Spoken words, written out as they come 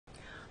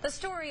The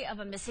story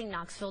of a missing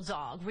Knoxville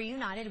dog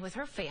reunited with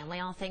her family,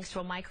 all thanks to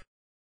a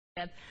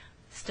microchip,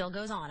 still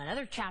goes on.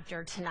 Another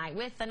chapter tonight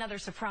with another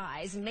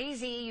surprise.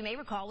 Maisy, you may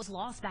recall, was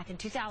lost back in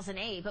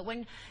 2008, but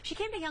when she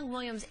came to Young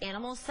Williams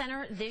Animal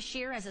Center this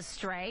year as a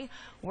stray,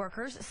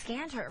 workers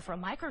scanned her for a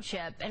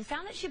microchip and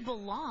found that she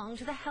belonged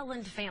to the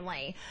Helland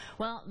family.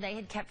 Well, they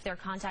had kept their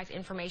contact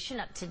information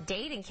up to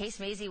date in case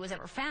Maisy was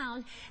ever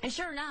found, and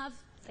sure enough,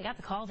 they got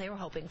the call they were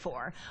hoping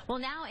for. Well,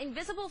 now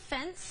Invisible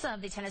Fence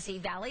of the Tennessee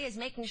Valley is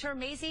making sure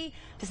Maisy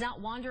does not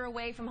wander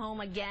away from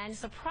home again,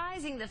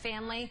 surprising the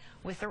family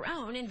with their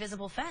own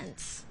invisible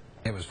fence.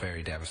 It was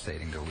very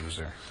devastating to lose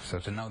her. So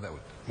to know that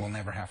we'll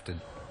never have to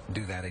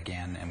do that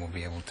again and we'll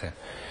be able to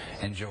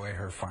enjoy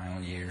her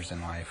final years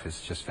in life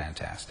is just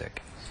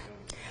fantastic.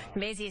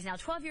 Maisy is now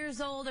 12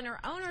 years old, and her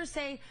owners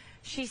say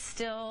she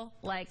still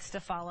likes to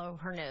follow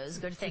her nose.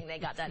 Good thing they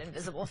got that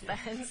invisible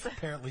fence.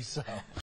 Apparently so.